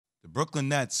Brooklyn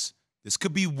Nets, this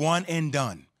could be one and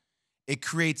done. It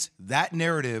creates that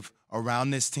narrative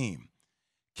around this team.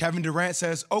 Kevin Durant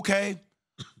says, okay,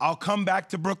 I'll come back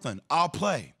to Brooklyn. I'll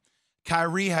play.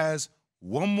 Kyrie has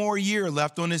one more year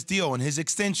left on his deal and his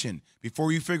extension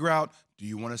before you figure out, do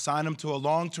you want to sign him to a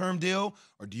long-term deal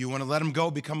or do you want to let him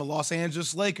go become a Los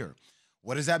Angeles Laker?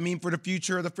 What does that mean for the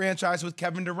future of the franchise with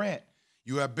Kevin Durant?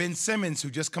 You have Ben Simmons,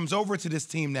 who just comes over to this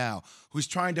team now, who's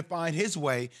trying to find his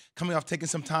way, coming off taking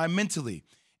some time mentally.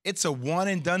 It's a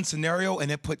one-and-done scenario,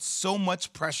 and it puts so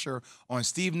much pressure on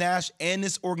Steve Nash and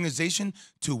this organization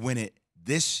to win it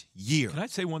this year. Can I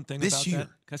say one thing about that? Can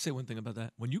I say one thing about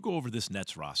that? When you go over this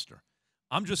Nets roster,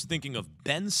 I'm just thinking of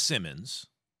Ben Simmons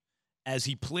as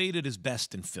he played at his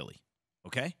best in Philly,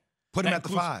 okay? Put him at the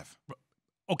 5.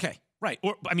 Okay, right.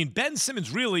 Or I mean, Ben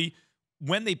Simmons really,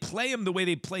 when they play him the way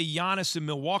they play Giannis in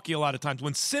Milwaukee a lot of times,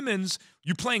 when Simmons,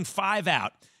 you're playing 5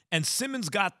 out, and Simmons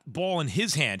got the ball in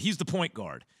his hand, he's the point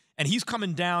guard, and he's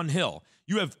coming downhill,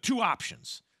 you have 2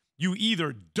 options. You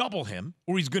either double him,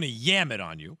 or he's going to yam it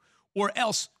on you, or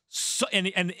else, you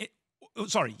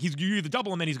either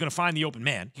double him and he's going to find the open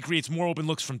man. He creates more open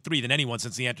looks from 3 than anyone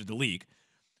since he entered the league.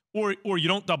 Or you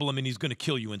don't double him and he's going to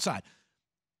kill you inside.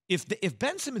 If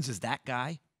Ben Simmons is that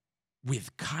guy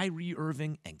with Kyrie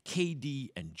Irving and KD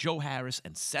and Joe Harris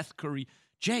and Seth Curry,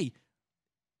 Jay,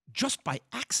 just by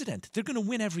accident, they're going to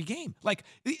win every game. Like,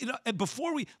 you know,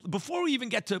 before we even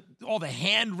get to all the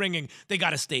hand-wringing, they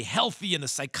got to stay healthy and the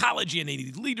psychology and they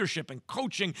need leadership and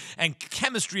coaching and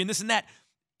chemistry and this and that.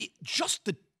 Just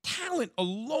the talent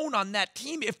alone on that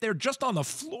team, if they're just on the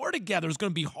floor together, is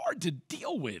going to be hard to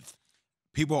deal with.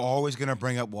 People are always going to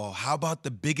bring up, well, how about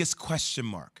the biggest question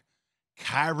mark?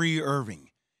 Kyrie Irving.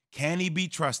 Can he be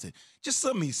trusted? Just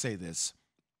let me say this.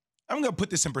 I'm going to put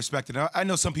this in perspective. I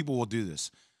know some people will do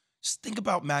this. Just think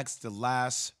about, Max, the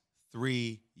last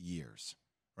 3 years,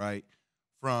 right?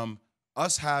 From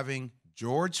us having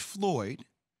George Floyd,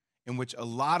 in which a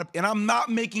lot of, and I'm not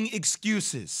making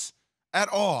excuses at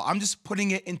all. I'm just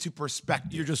putting it into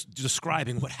perspective. You're just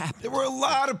describing what happened. There were a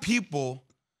lot of people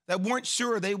that weren't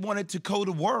sure they wanted to go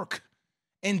to work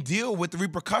and deal with the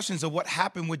repercussions of what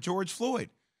happened with George Floyd.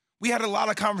 We had a lot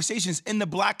of conversations in the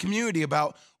black community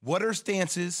about what are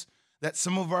stances that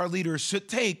some of our leaders should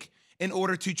take in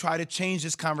order to try to change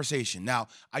this conversation. Now,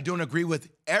 I don't agree with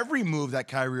every move that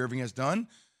Kyrie Irving has done,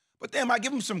 but damn, I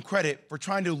give him some credit for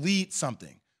trying to lead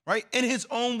something, right, in his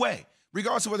own way,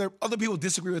 regardless of whether other people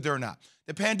disagree with it or not.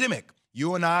 The pandemic,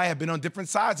 you and I have been on different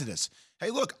sides of this. Hey,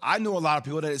 look, I know a lot of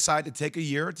people that decide to take a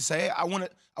year to say, hey, I want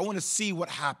to see what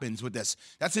happens with this.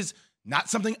 That's not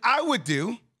something I would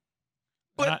do.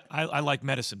 But I like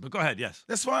medicine, but go ahead, yes.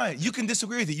 That's fine. You can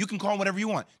disagree with it. You can call it whatever you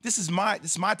want. This is my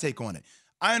take on it.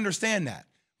 I understand that,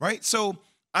 right? So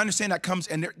I understand that comes,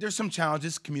 and there's some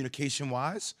challenges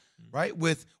communication-wise, right,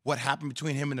 with what happened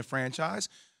between him and the franchise,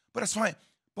 but that's fine.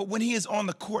 But when he is on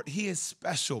the court, he is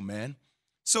special, man.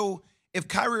 So if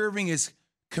Kyrie Irving is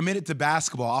committed to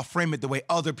basketball, I'll frame it the way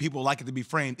other people like it to be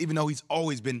framed, even though he's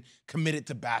always been committed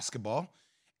to basketball,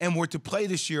 and we're to play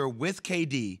this year with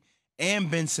KD and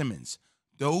Ben Simmons,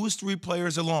 those 3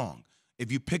 players along,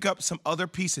 if you pick up some other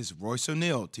pieces, Royce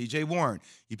O'Neal, TJ Warren,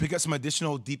 you pick up some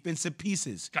additional defensive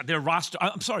pieces. God, their roster,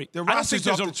 I'm sorry. Their roster's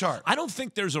off the chart. I don't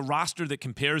think there's a roster that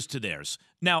compares to theirs.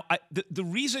 Now, the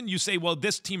reason you say, well,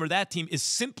 this team or that team is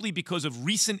simply because of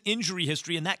recent injury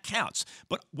history, and that counts.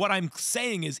 But what I'm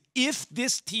saying is, if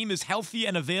this team is healthy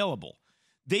and available,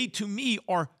 they, to me,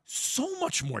 are so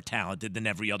much more talented than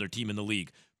every other team in the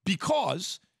league.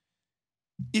 Because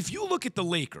if you look at the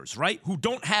Lakers, right, who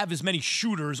don't have as many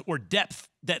shooters or depth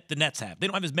that the Nets have. They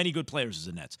don't have as many good players as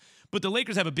the Nets. But the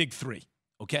Lakers have a big 3,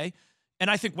 okay? And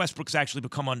I think Westbrook's actually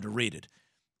become underrated.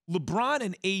 LeBron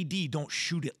and AD don't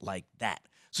shoot it like that.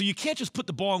 So you can't just put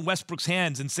the ball in Westbrook's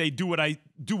hands and say, do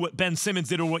what Ben Simmons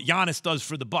did or what Giannis does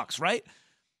for the Bucks, right?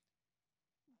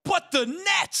 But the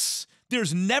Nets,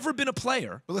 there's never been a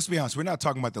player. But let's be honest, we're not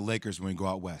talking about the Lakers when we go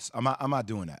out west. I'm not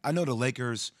doing that. I know the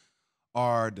Lakers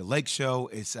are the Lake Show.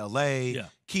 It's L.A. Yeah.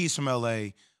 Keys from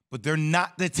L.A., but they're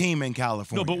not the team in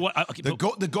California. No, but what? Okay,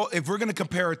 the goal. If we're going to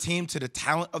compare a team to the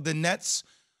talent of the Nets,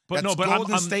 that's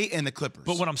Golden State and the Clippers.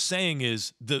 But what I'm saying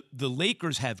is the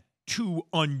Lakers have 2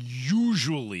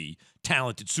 unusually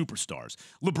talented superstars.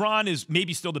 LeBron is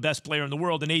maybe still the best player in the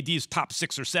world, and AD is top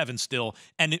 6 or 7 still.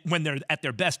 And when they're at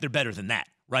their best, they're better than that,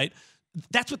 right?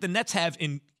 That's what the Nets have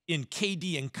in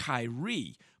KD and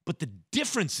Kyrie. But the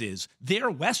difference is their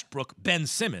Westbrook, Ben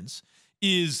Simmons,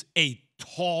 is a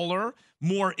taller,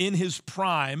 more in his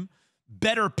prime,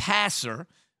 better passer,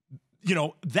 you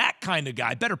know, that kind of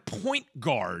guy, better point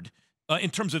guard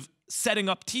in terms of setting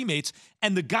up teammates.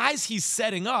 And the guys he's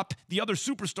setting up, the other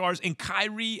superstars in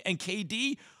Kyrie and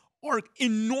KD, are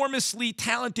enormously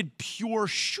talented, pure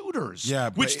shooters,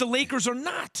 which the Lakers are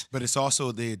not. But it's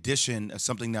also the addition of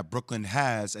something that Brooklyn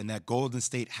has and that Golden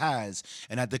State has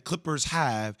and that the Clippers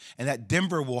have and that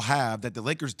Denver will have that the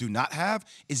Lakers do not have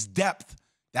is depth.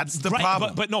 That's the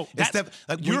problem. But no,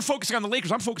 you're focusing on the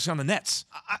Lakers. I'm focusing on the Nets.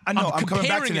 I know. I'm coming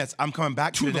back to the Nets. I'm coming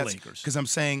back to the Nets Lakers because I'm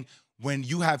saying when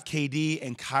you have KD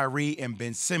and Kyrie and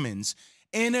Ben Simmons,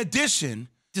 in addition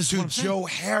to Joe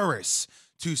Harris,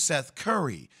 to Seth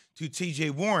Curry, to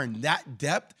TJ Warren, that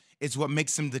depth is what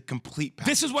makes them the complete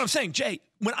package. This is what I'm saying, Jay.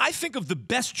 When I think of the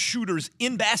best shooters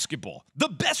in basketball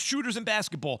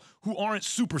who aren't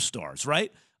superstars,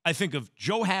 right? I think of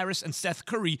Joe Harris and Seth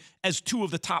Curry as two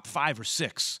of the top 5 or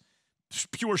 6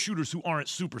 pure shooters who aren't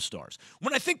superstars.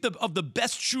 When I think of the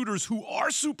best shooters who are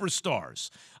superstars,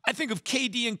 I think of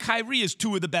KD and Kyrie as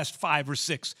two of the best 5 or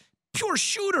 6 pure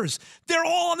shooters. They're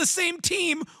all on the same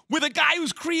team with a guy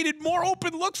who's created more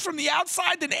open looks from the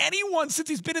outside than anyone since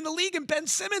he's been in the league, and Ben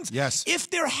Simmons. Yes. If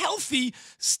they're healthy,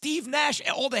 Steve Nash,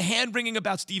 all the hand-wringing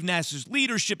about Steve Nash's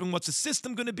leadership and what's the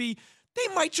system going to be,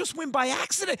 they might just win by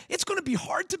accident. It's going to be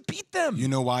hard to beat them. You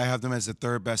know why I have them as the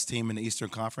 3rd best team in the Eastern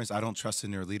Conference? I don't trust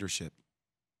in their leadership.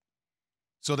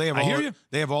 So they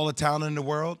have all the talent in the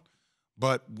world,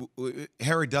 but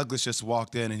Harry Douglas just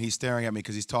walked in, and he's staring at me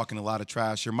because he's talking a lot of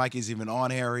trash. Your mic isn't even on,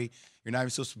 Harry. You're not even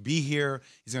supposed to be here.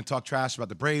 He's going to talk trash about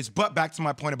the Braves. But back to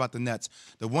my point about the Nets.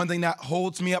 The one thing that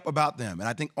holds me up about them, and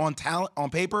I think on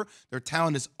paper, their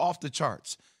talent is off the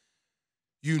charts.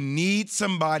 You need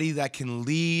somebody that can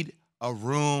lead a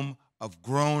room of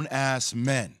grown-ass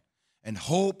men and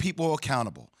hold people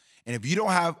accountable. And if you don't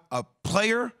have a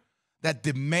player that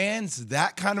demands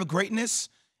that kind of greatness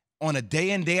on a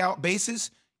day-in, day-out basis,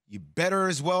 you better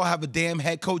as well have a damn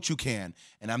head coach who can.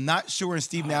 And I'm not sure in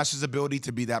Steve Nash's ability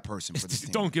to be that person for this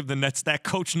team. Don't give the Nets that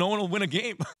coach. No one will win a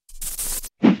game.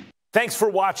 Thanks for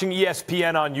watching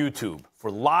ESPN on YouTube. For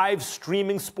live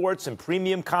streaming sports and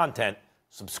premium content,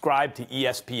 subscribe to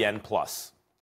ESPN+.